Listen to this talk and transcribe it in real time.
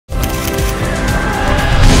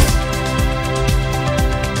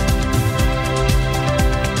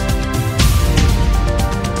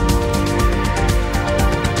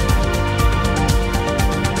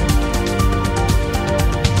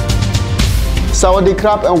Sawadee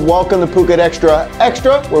krap and welcome to Phuket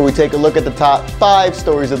Extra, where we take a look at the top 5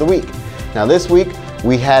 stories of the week. Now this week,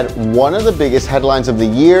 we had one of the biggest headlines of the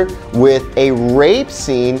year with a rape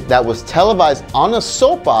scene that was televised on a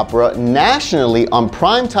soap opera nationally on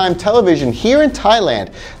primetime television here in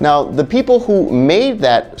Thailand. Now, the people who made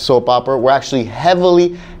that soap opera were actually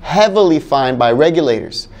heavily fined by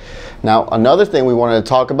regulators. Now, another thing we wanted to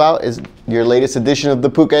talk about is your latest edition of the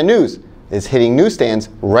Phuket News is hitting newsstands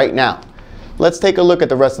right now. Let's take a look at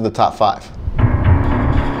the rest of the top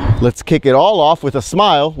 5. Let's kick it all off with a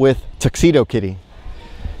smile with Tuxedo Kitty.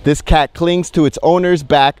 This cat clings to its owner's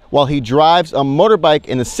back while he drives a motorbike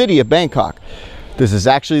in the city of Bangkok. This is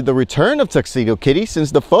actually the return of Tuxedo Kitty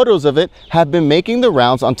since the photos of it have been making the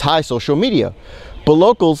rounds on Thai social media. But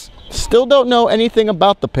locals still don't know anything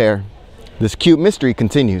about the pair. This cute mystery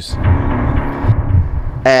continues.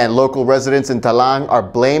 And local residents in Talang are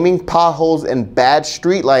blaming potholes and bad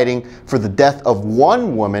street lighting for the death of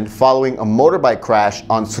one woman following a motorbike crash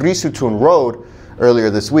on Sri Sutun Road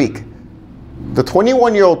earlier this week. The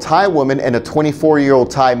 21-year-old Thai woman and a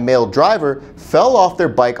 24-year-old Thai male driver fell off their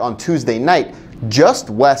bike on Tuesday night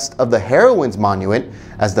just west of the Heroines Monument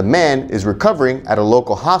as the man is recovering at a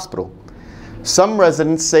local hospital. Some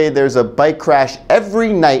residents say there's a bike crash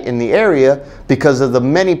every night in the area because of the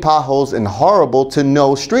many potholes and horrible to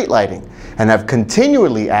no street lighting, and have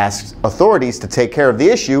continually asked authorities to take care of the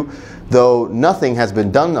issue, though nothing has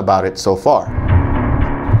been done about it so far.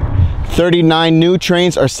 39 new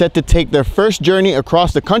trains are set to take their first journey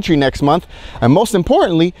across the country next month, and most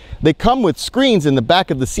importantly, they come with screens in the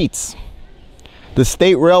back of the seats. The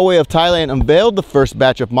State Railway of Thailand unveiled the first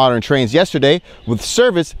batch of modern trains yesterday, with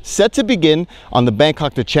service set to begin on the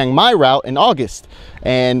Bangkok to Chiang Mai route in August,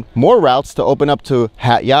 and more routes to open up to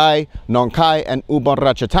Hat Yai, Nong Khai, and Ubon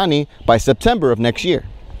Ratchathani by September of next year.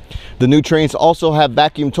 The new trains also have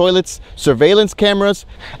vacuum toilets, surveillance cameras,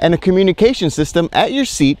 and a communication system at your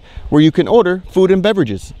seat where you can order food and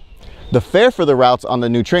beverages. The fare for the routes on the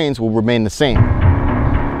new trains will remain the same.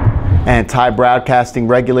 And Thai broadcasting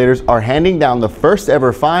regulators are handing down the first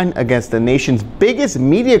ever fine against the nation's biggest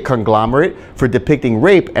media conglomerate for depicting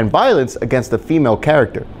rape and violence against a female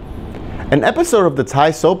character. An episode of the Thai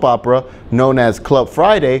soap opera known as Club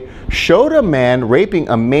Friday showed a man raping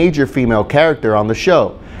a major female character on the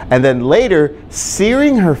show, and then later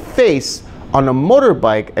searing her face on a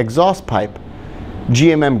motorbike exhaust pipe.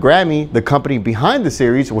 GMM Grammy, the company behind the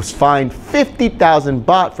series, was fined 50,000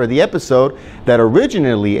 baht for the episode that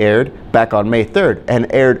originally aired back on May 3rd and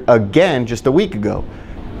aired again just a week ago.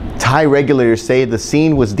 Thai regulators say the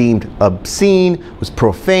scene was deemed obscene, was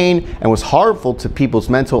profane, and was harmful to people's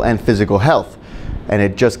mental and physical health. And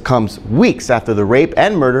it just comes weeks after the rape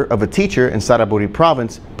and murder of a teacher in Saraburi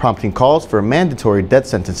province, prompting calls for mandatory death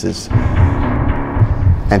sentences.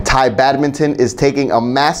 And Thai badminton is taking a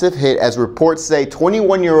massive hit as reports say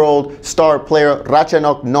 21-year-old star player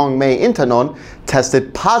Ratchanok Nongmay Intanon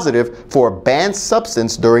tested positive for a banned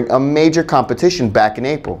substance during a major competition back in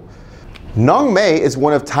April. Nongmay is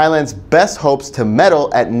one of Thailand's best hopes to medal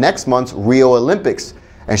at next month's Rio Olympics,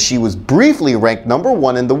 and she was briefly ranked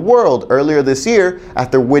 #1 in the world earlier this year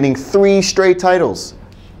after winning 3 straight titles.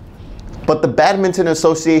 But the Badminton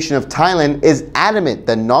Association of Thailand is adamant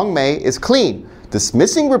that Nongmay is clean,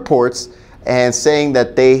 dismissing reports and saying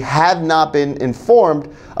that they have not been informed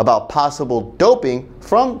about possible doping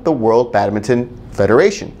from the World Badminton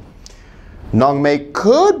Federation. Nongmay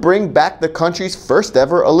could bring back the country's first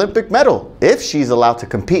ever Olympic medal if she's allowed to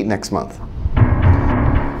compete next month.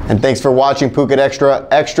 And thanks for watching Phuket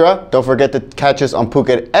Extra. Don't forget to catch us on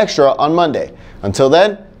Phuket Extra on Monday. Until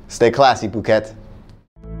then, stay classy, Phuket.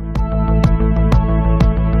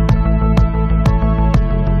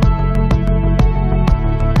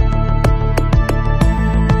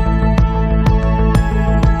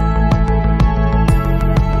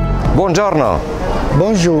 Buongiorno.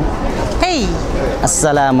 Bonjour. Hey.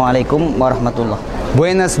 Assalamualaikum warahmatullah.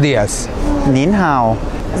 Buenos días. Nin hao.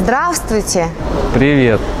 Здравствуйте.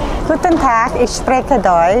 Привет. Guten Tag, ich spreche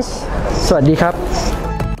Deutsch. สวัสดีครับ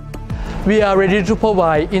We are ready to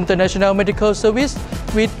provide international medical service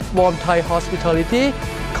with warm Thai hospitality.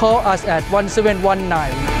 Call us at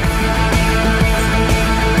 1719.